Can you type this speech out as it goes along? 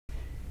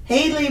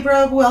Hey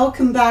Libra,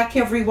 welcome back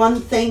everyone.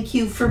 Thank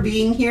you for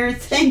being here.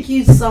 Thank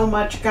you so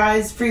much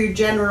guys for your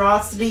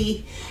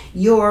generosity,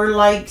 your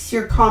likes,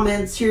 your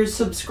comments, your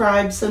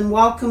subscribes, and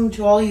welcome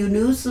to all you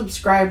new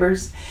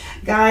subscribers.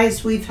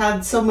 Guys, we've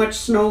had so much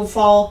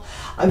snowfall.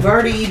 I've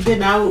already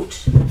been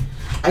out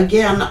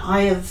again.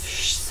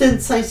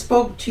 Since I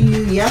spoke to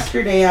you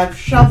yesterday, I've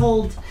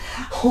shoveled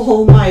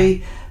all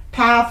my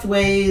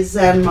pathways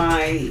and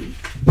my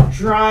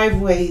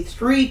driveway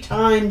 3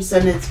 times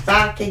and it's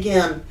back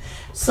again.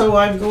 So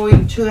I'm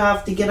going to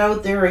have to get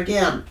out there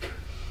again.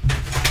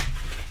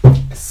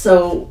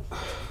 So,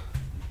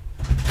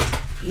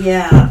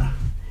 yeah,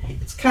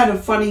 it's kind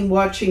of funny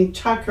watching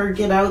Tucker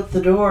get out the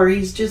door.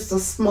 He's just a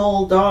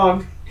small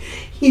dog.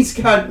 He's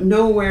got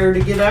nowhere to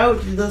get out.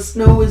 The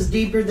snow is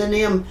deeper than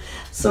him.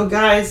 So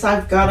guys,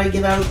 I've got to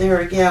get out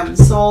there again.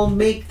 So I'll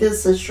make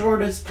this as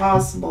short as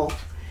possible.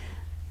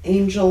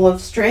 Angel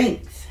of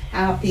Strength.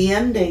 Happy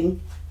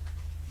ending.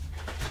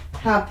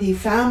 Happy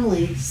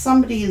family.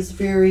 Somebody is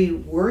very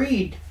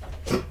worried.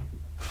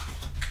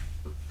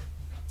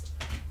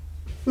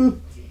 The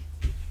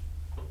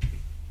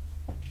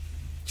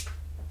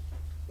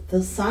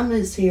sun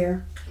is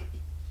here.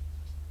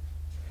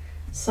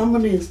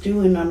 Someone is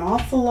doing an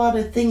awful lot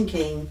of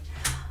thinking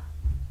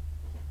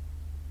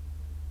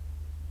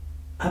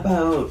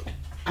about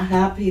a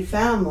happy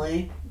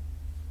family.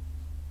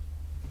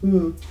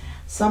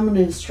 Someone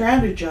is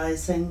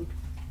strategizing.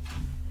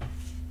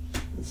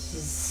 This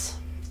is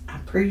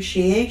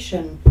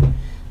appreciation.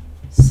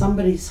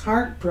 Somebody's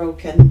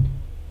heartbroken.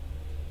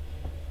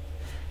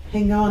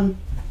 Hang on.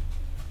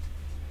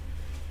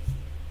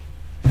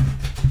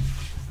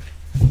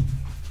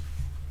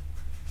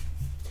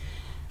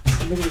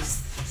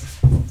 Somebody's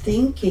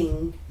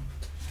thinking.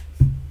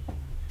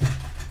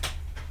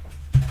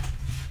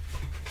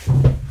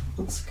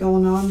 What's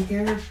going on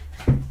here?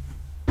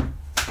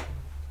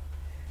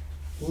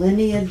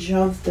 Lineage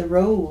of the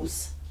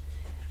Rose.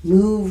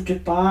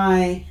 Moved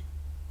by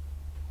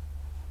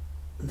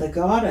the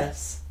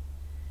goddess.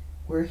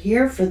 We're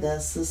here for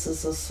this. This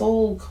is a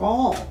soul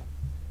call.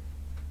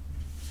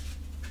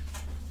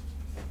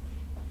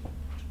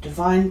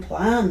 Divine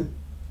plan.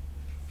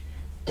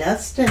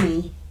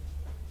 Destiny.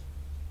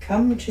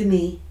 Come to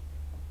me.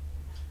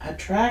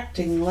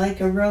 Attracting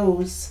like a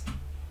rose.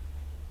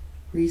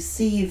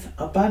 Receive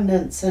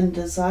abundance and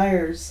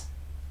desires.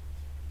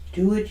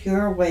 Do it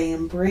your way.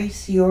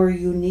 Embrace your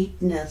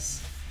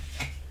uniqueness.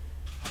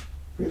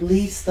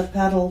 Release the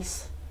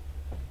petals.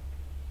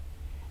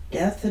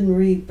 Death and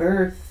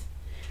rebirth,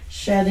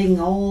 shedding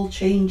all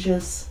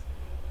changes.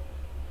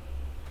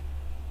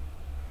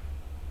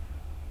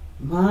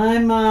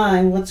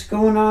 My, what's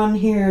going on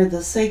here?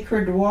 The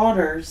sacred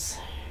waters.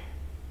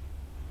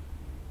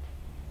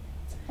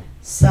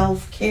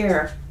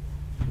 Self-care.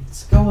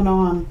 What's going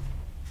on?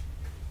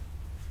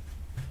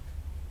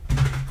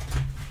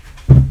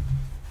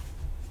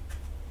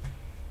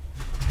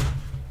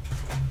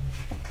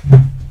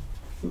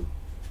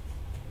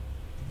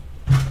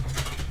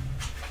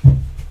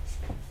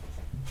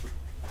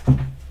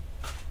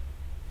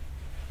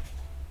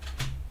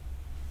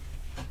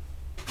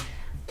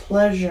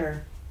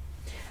 Pleasure,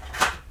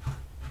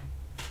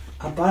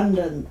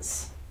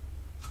 abundance,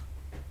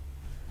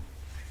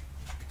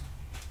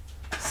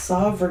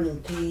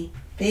 sovereignty,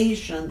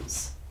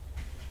 patience.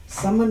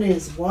 Someone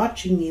is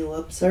watching you,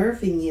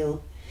 observing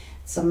you.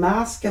 It's a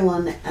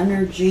masculine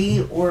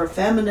energy or a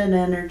feminine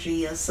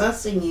energy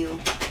assessing you.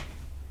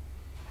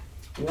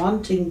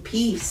 Wanting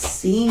peace,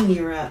 seeing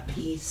you're at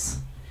peace,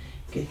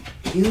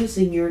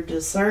 using your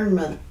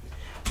discernment,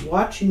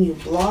 watching you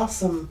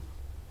blossom.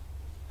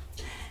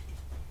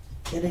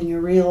 Getting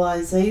a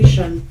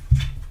realization.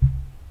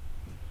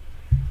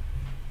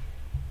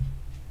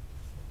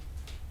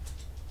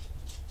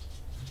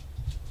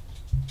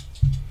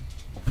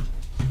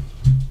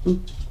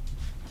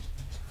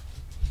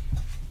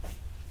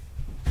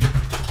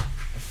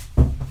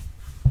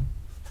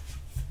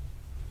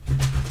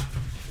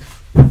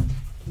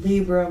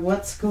 Libra,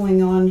 what's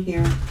going on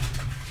here?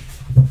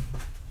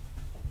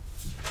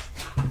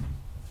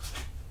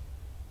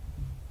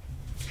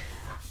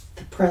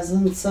 The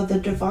presence of the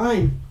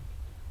divine.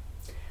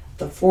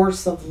 The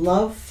force of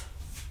love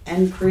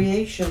and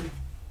creation.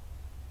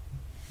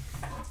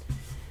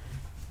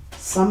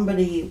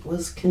 Somebody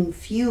was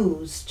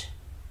confused.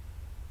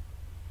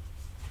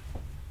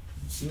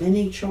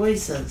 Many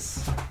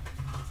choices.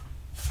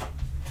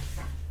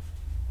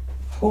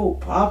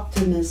 Hope,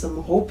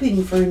 optimism,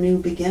 hoping for a new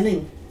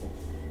beginning.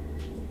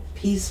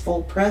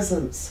 Peaceful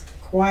presence,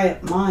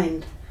 quiet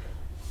mind.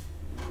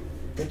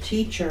 The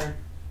teacher.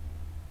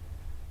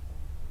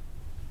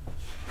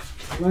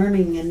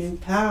 Learning a new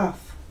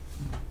path.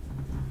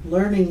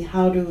 Learning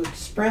how to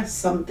express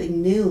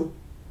something new.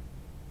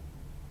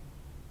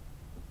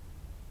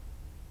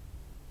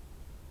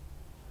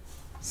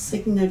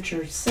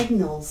 Signature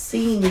signals,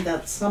 seeing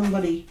that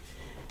somebody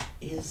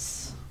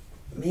is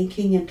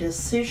making a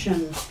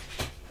decision.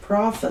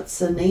 Prophets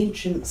and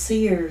ancient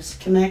seers,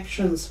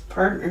 connections,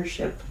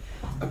 partnership,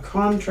 a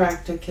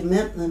contract, a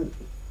commitment.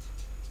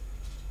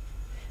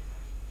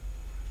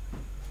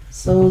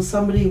 So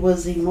somebody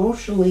was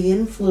emotionally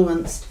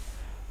influenced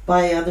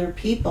by other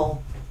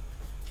people.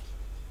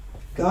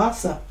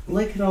 Gossip.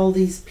 Look at all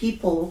these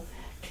people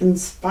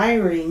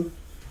conspiring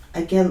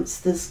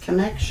against this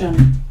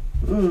connection.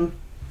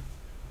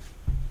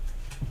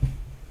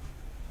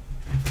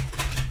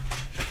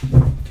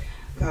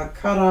 Got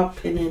caught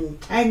up in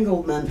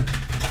entanglement,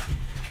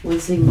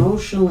 was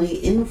emotionally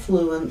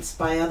influenced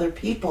by other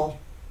people.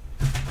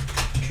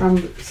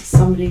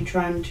 Somebody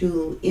trying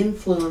to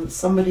influence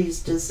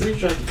somebody's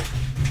decision.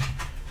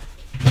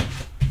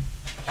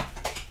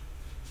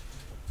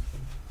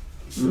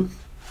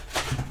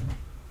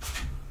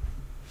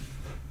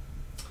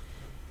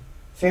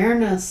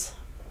 Fairness.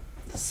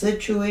 The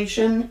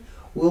situation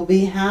will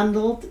be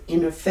handled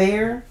in a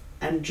fair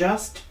and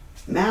just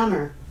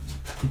manner.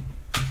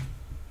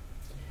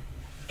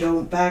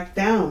 Don't back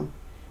down.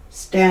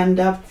 Stand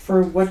up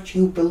for what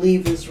you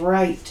believe is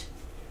right.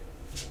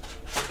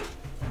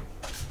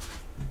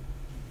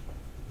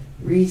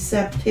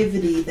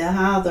 Receptivity, the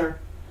Hather.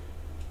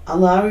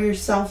 Allow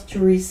yourself to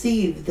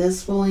receive.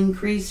 This will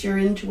increase your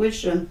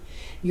intuition,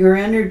 your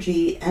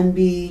energy, and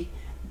be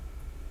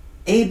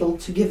able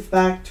to give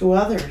back to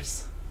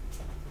others.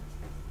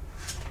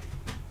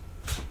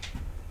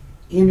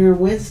 Inner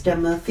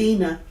wisdom,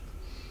 Athena.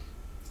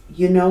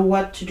 You know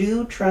what to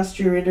do. Trust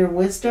your inner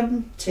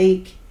wisdom.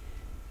 Take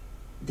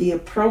the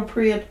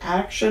appropriate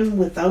action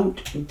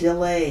without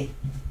delay.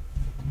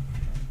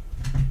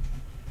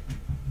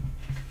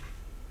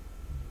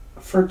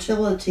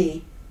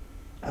 Fertility.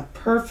 A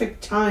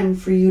perfect time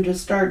for you to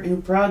start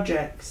new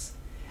projects,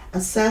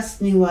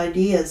 assess new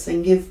ideas,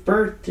 and give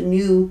birth to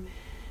new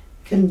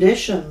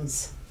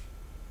conditions.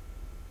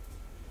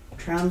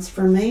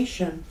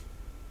 Transformation.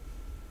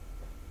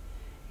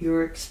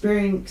 You're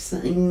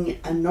experiencing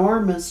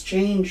enormous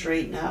change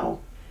right now,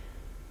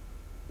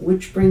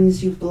 which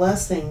brings you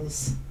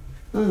blessings.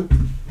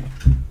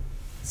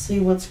 See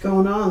what's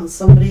going on.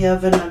 Somebody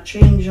having a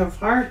change of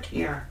heart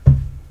here.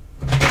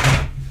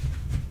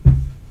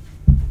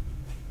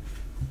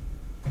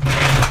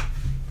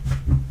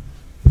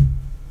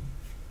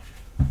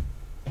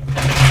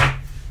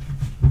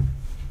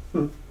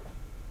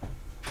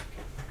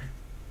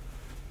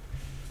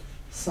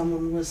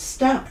 Someone was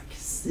stuck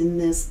in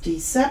this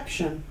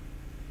deception,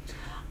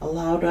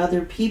 allowed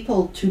other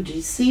people to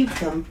deceive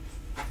them,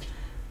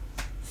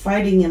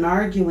 fighting and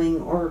arguing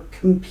or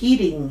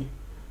competing,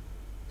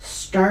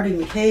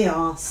 starting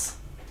chaos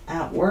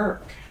at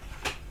work.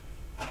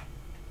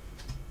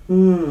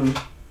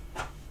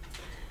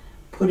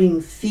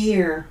 Putting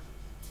fear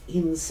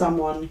in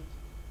someone,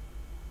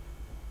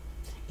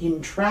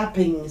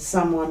 entrapping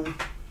someone.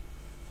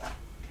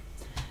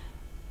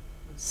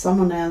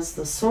 Someone has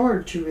the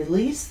sword to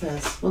release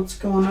this. What's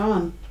going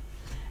on?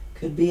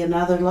 Could be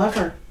another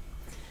lover.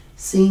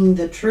 Seeing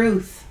the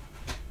truth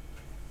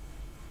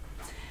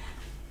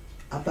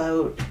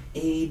about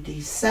a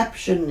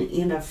deception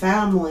in a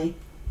family.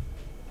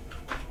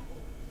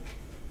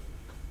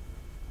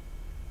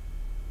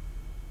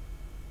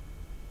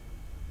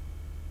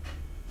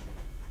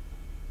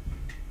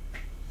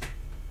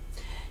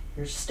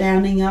 You're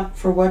standing up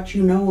for what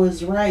you know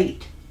is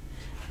right.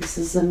 This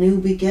is a new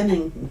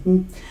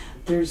beginning.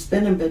 There's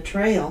been a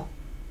betrayal,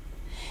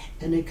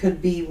 and it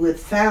could be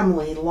with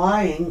family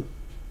lying,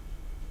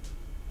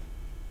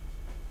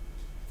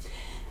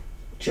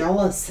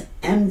 jealous,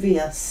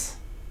 envious,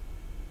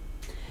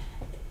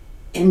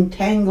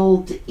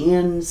 entangled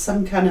in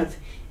some kind of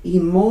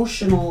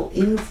emotional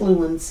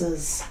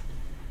influences.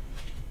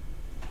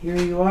 Here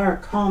you are,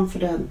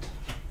 confident.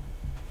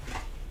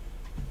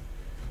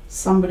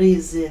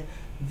 Somebody's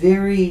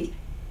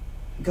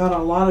got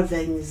a lot of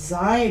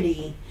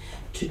anxiety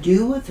to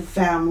do with the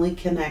family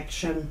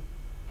connection.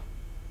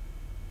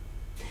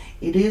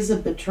 It is a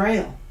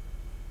betrayal.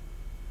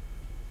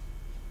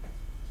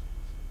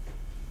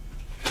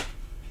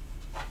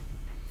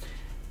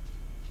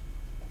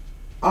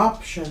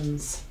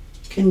 Options,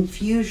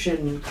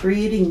 confusion,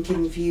 creating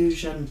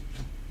confusion.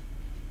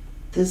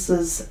 This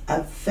is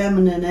a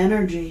feminine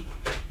energy.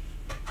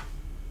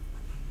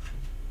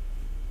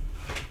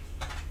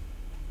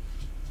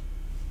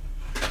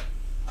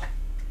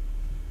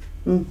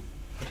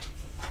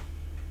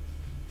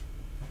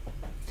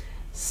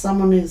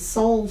 Someone is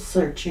soul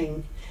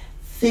searching,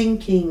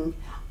 thinking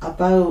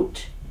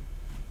about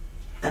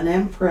an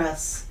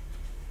empress,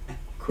 a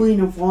queen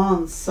of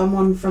wands,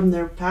 someone from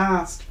their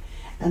past,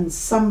 and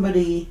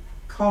somebody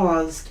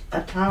caused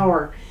a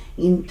tower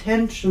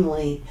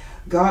intentionally,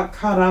 got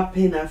caught up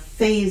in a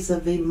phase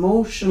of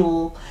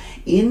emotional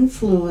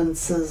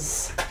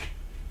influences.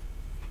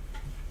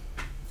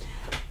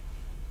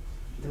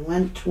 They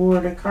went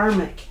toward a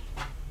karmic,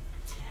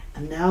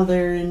 and now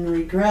they're in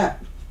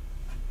regret.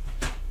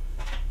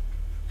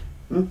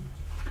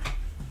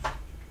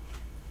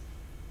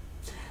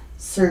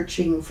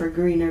 Searching for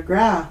greener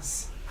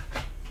grass.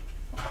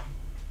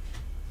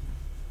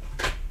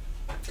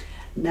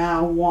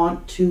 Now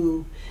want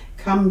to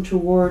come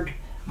toward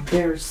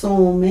their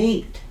soul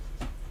mate.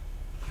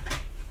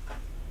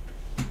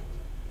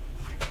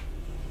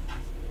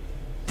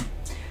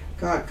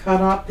 Got caught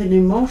up in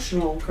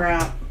emotional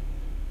crap.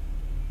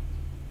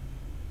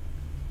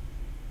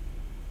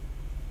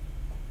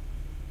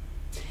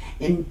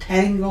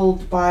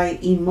 Entangled by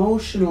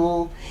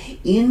emotional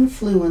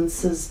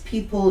influences,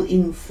 people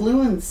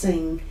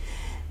influencing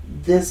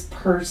this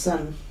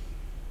person.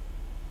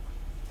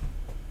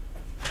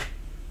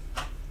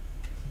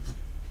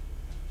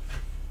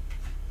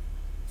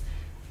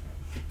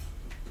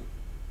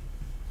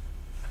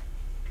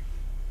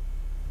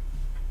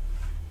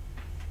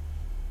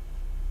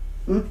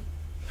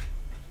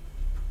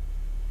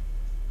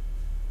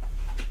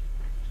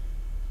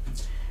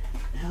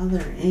 Now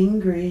they're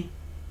angry.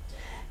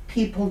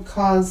 People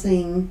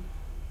causing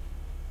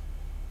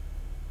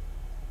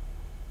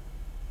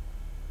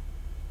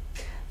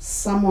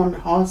someone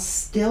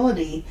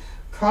hostility,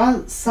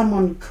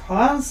 someone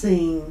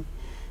causing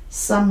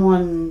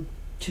someone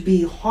to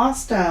be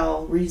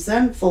hostile,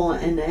 resentful,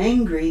 and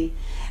angry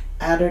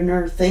at an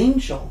earth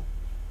angel.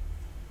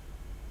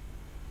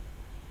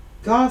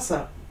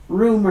 Gossip,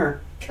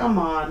 rumor, come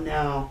on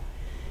now.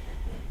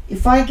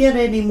 If I get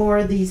any more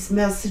of these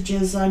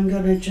messages, I'm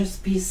going to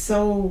just be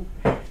so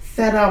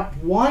fed up.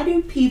 Why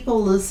do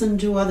people listen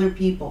to other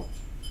people?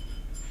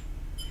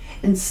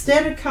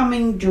 Instead of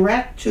coming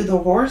direct to the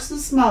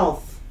horse's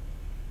mouth,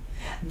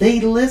 they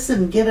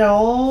listen, get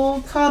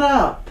all caught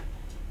up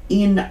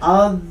in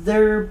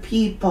other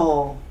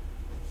people.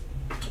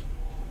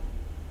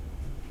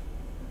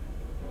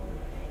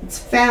 It's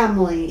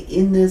family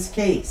in this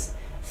case.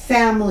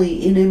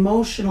 Family in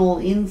emotional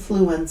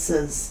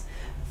influences.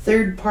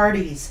 Third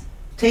parties.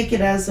 Take it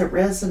as it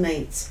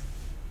resonates.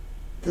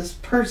 This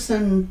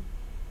person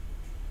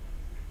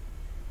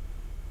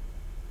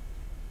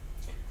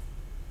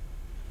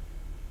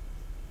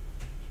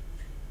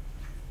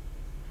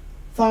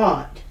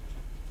thought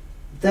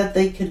that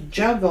they could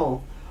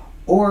juggle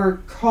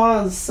or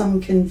cause some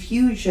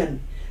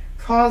confusion,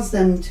 cause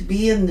them to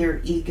be in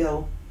their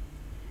ego.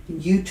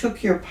 You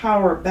took your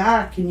power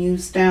back and you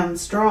stand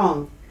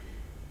strong.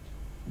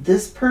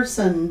 This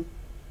person,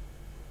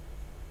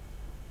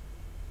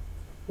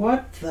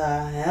 what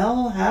the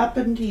hell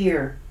happened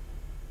here?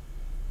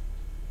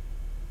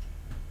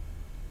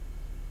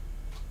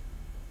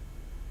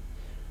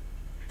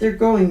 They're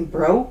going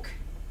broke.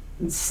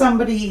 And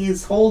somebody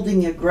is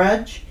holding a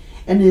grudge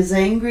and is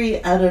angry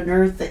at an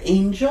earth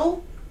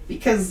angel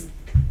because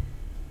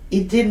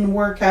it didn't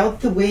work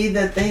out the way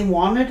that they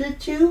wanted it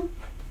to.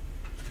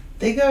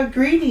 They got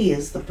greedy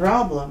is the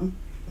problem.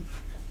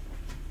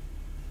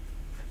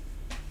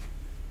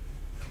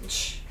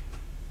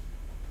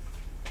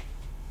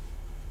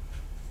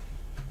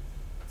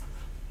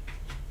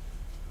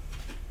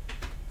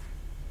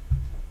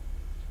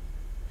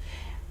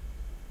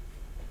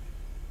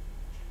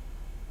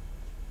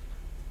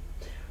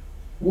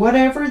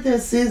 Whatever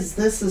this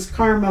is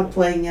karma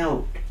playing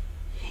out.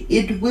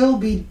 It will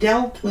be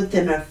dealt with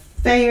in a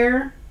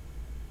fair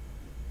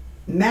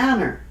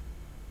manner.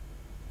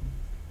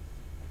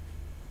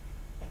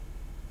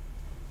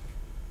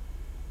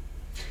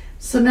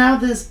 So now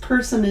this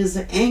person is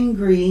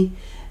angry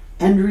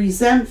and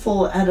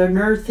resentful at an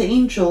earth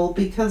angel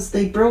because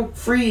they broke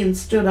free and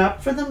stood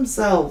up for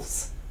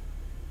themselves.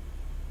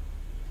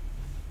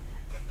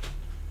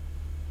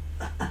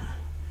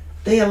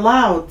 They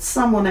allowed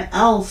someone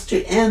else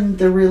to end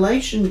the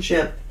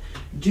relationship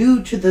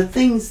due to the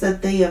things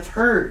that they have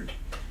heard.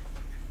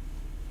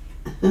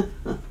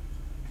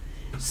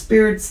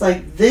 Spirits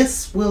like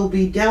this will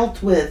be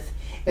dealt with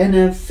in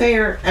a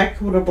fair,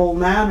 equitable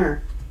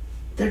manner.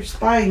 They're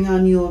spying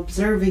on you,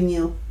 observing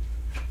you.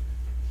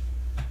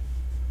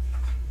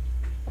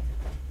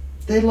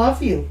 They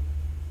love you.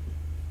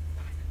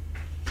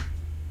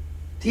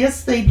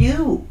 Yes, they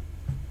do.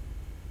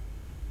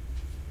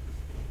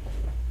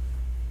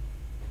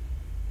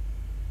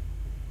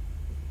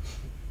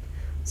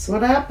 So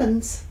what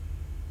happens?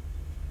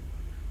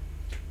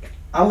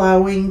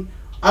 Allowing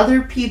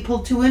other people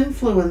to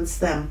influence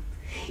them,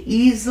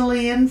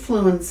 easily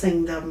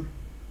influencing them.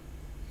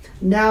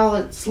 Now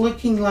it's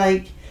looking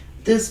like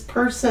this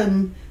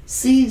person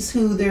sees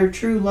who their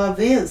true love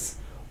is,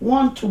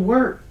 want to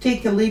work,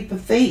 take a leap of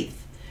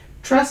faith,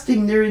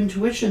 trusting their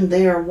intuition.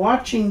 They are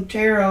watching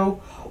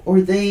tarot,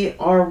 or they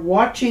are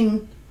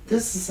watching,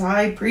 this is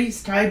high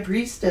priest, high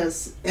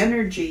priestess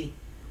energy.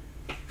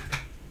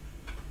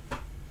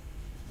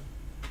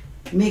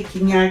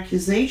 Making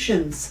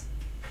accusations.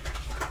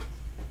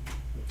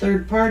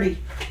 Third party.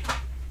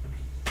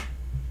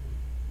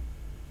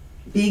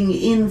 Being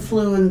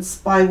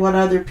influenced by what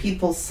other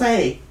people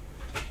say.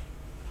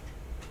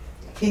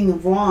 King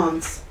of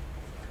Wands.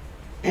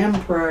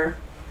 Emperor.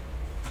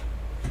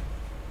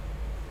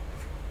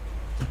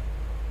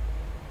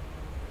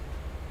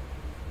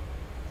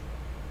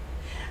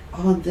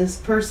 Oh, this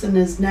person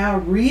is now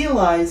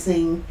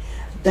realizing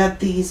that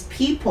these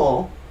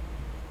people,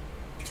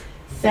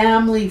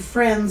 family,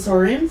 friends,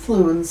 or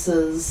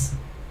influences,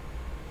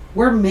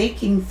 were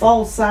making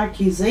false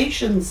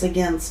accusations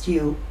against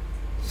you.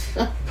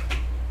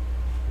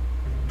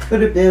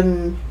 Could have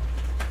been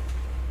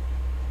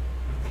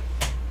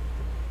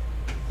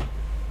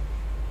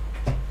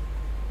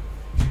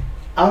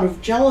out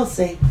of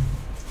jealousy,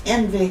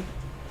 envy.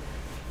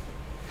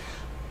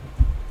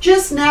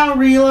 Just now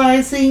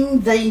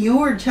realizing that you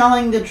were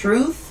telling the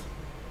truth.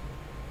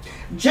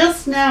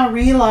 Just now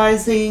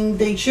realizing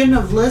they shouldn't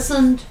have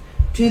listened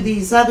to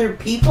these other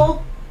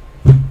people.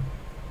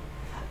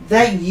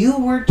 That you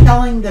were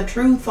telling the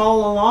truth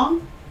all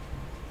along.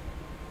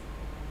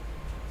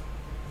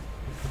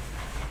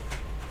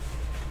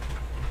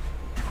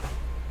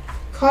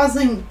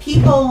 Causing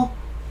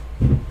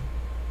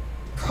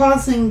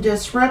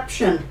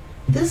disruption.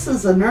 This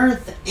is an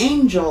earth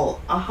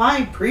angel, a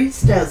high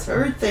priestess,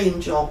 earth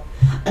angel,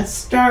 a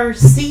star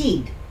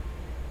seed.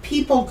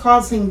 People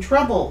causing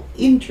trouble,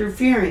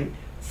 interfering,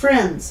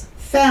 friends,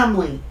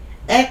 family,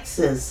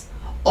 exes,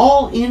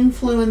 all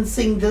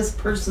influencing this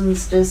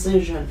person's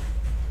decision.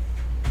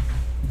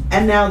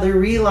 And now they're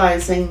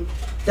realizing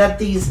that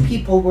these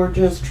people were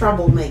just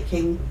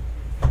troublemaking.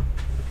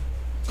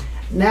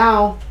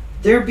 Now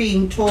they're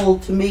being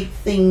told to make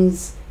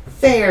things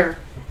fair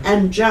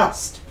and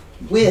just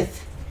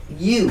with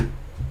you.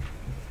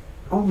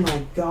 Oh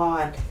my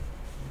God.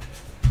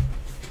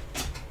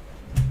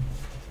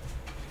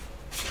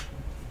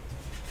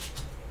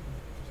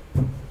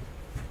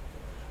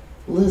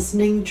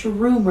 Listening to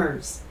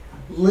rumors,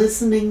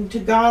 listening to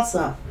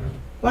gossip,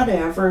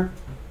 whatever.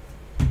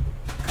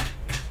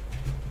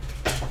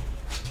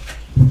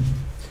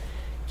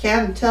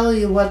 Can't tell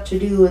you what to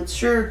do.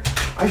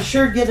 I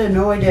sure get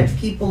annoyed at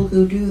people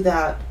who do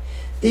that.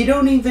 They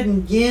don't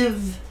even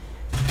give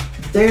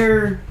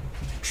their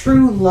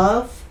true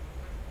love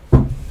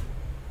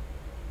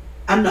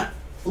and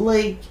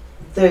like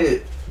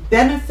the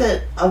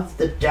benefit of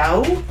the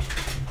doubt.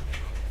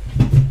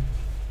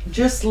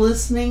 Just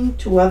listening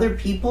to other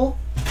people,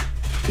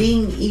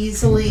 being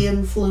easily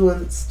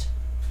influenced.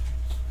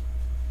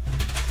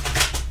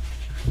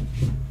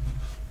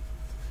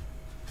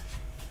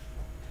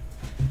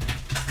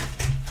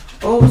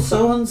 Oh,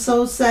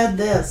 so-and-so said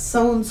this,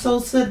 so-and-so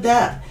said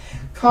that.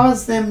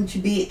 Caused them to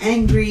be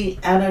angry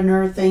at an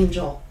earth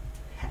angel.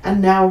 And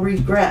now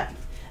regret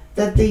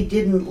that they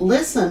didn't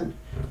listen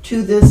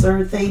to this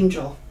earth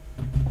angel.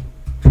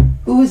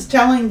 Who was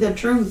telling the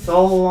truth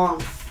all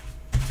along.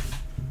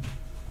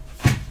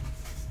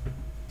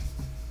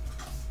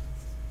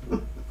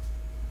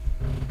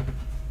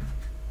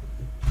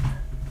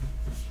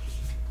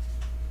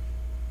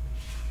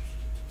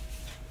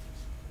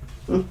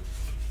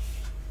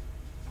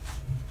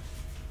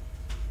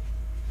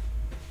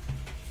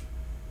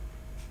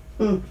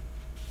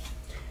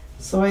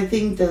 So I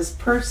think this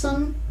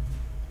person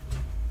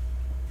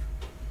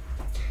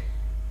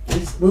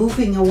is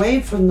moving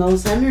away from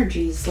those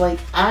energies, like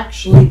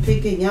actually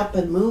picking up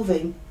and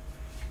moving.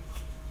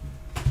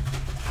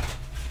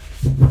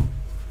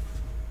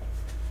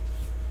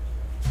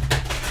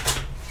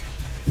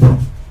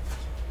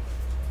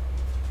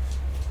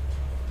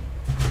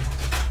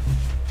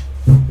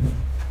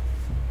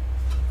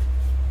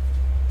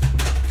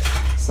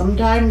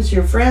 Sometimes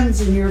your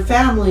friends and your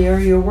family are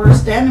your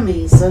worst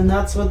enemies, and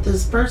that's what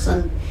this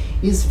person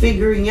is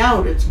figuring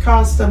out. It's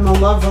cost them a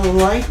love of a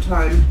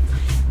lifetime.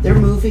 They're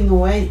moving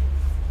away.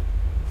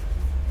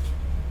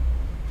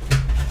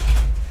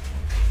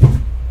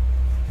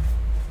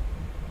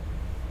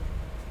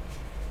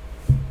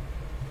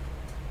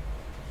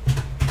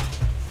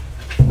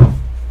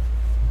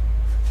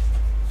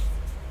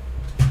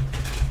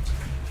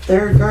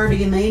 Their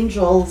guardian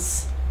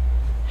angels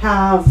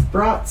have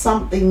brought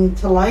something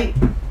to light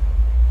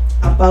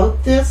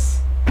about this,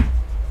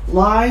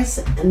 lies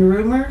and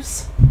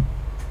rumors,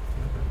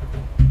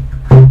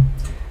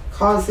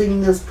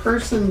 causing this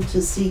person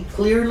to see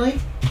clearly.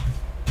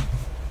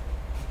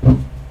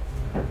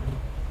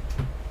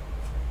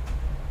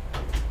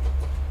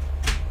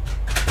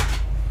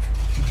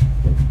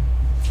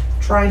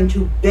 Trying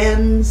to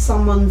bend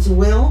someone's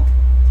will.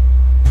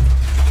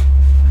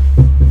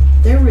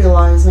 They're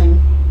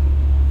realizing,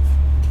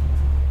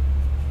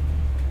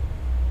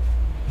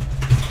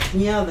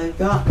 yeah, they've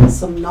gotten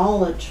some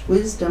knowledge,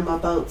 wisdom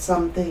about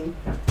something.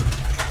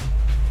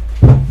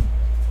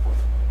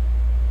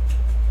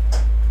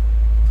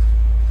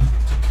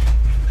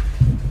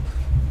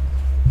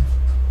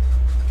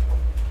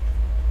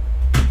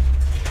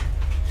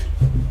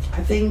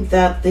 I think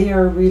that they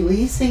are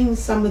releasing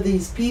some of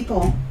these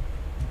people.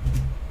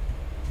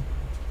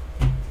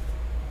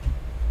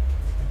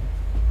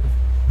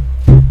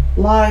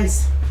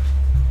 Lies,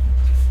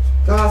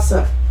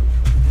 gossip,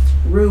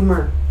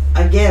 rumor.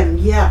 Again,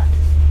 yet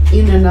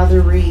in another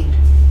read.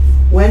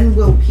 When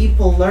will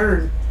people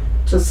learn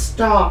to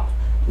stop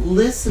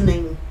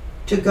listening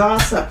to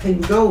gossip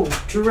and go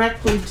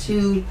directly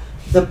to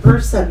the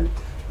person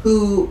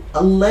who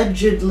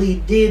allegedly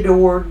did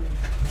or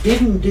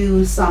didn't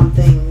do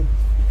something?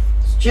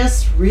 It's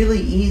just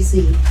really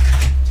easy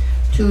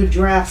to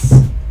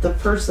address the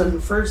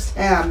person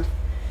firsthand.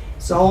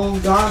 It's all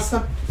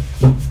gossip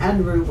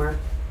and rumor.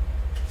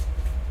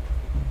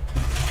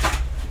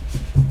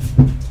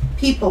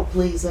 People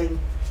pleasing,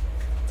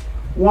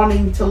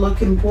 wanting to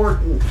look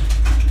important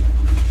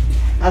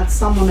at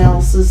someone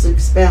else's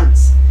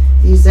expense.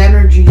 These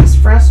energies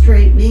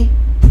frustrate me.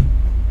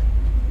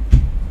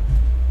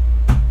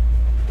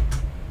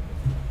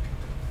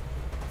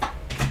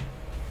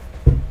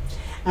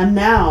 And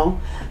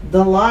now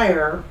the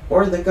liar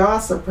or the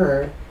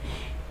gossiper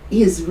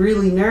is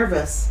really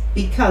nervous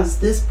because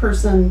this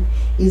person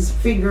is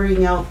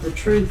figuring out the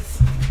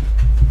truth.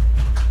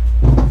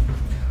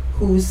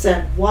 Who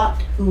said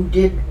what? Who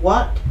did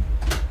what?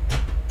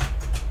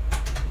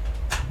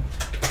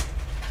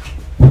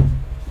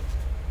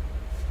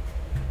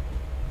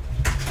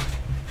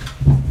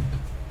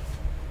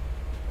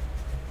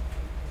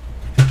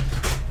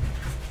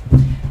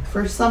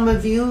 For some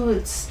of you,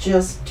 it's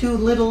just too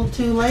little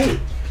too late.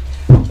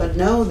 But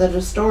know that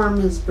a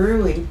storm is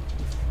brewing.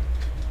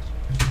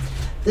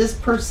 This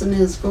person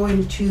is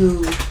going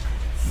to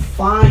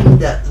find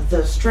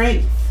the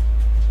strength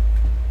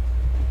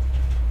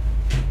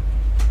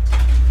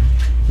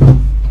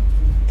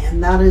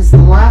and that is the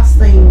last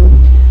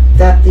thing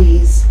that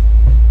these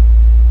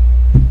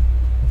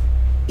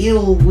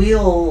ill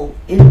will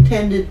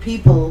intended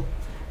people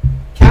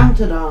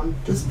counted on.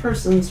 This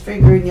person's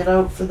figuring it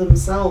out for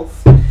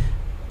themselves.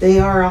 They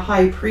are a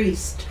high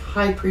priest,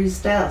 high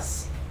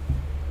priestess.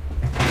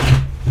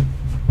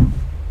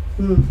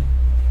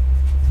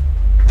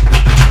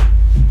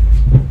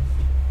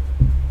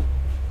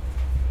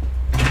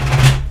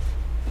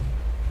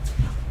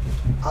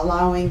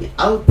 Allowing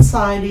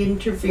outside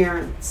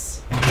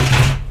interference.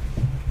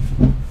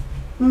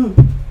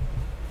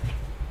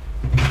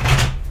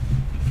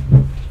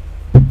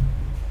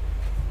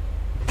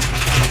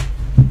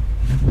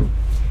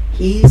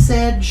 He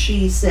said,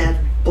 she said,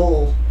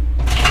 bull.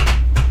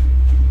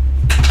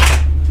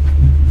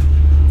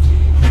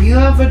 If you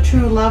have a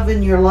true love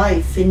in your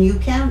life and you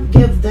can't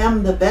give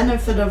them the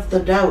benefit of the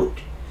doubt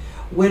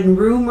when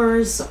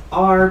rumors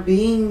are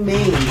being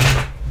made,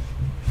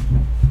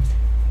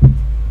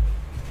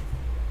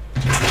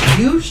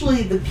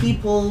 usually the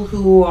people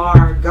who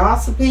are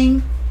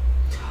gossiping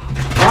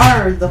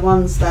are the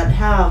ones that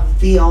have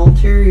the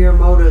ulterior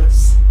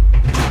motives.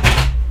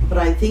 But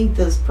I think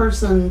this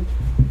person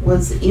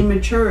was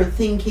immature,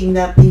 thinking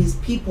that these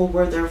people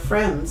were their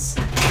friends,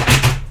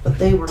 but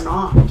they were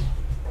not.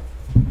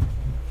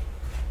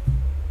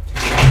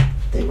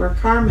 They were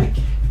karmic,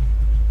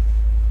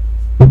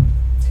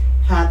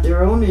 had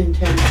their own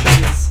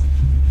intentions.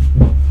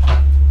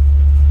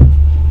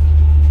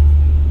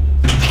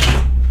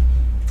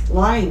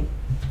 Lying.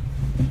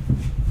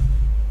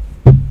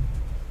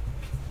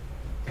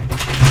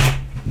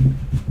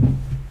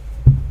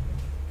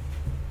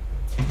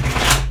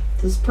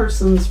 This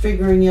person's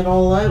figuring it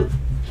all out,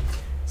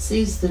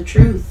 sees the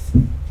truth,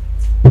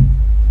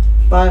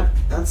 but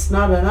that's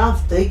not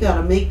enough. They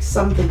gotta make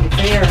something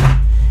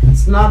fair.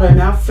 It's not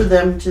enough for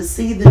them to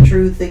see the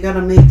truth. They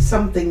gotta make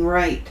something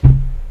right.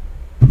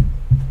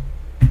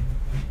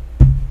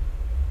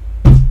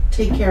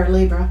 Take care,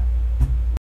 Libra.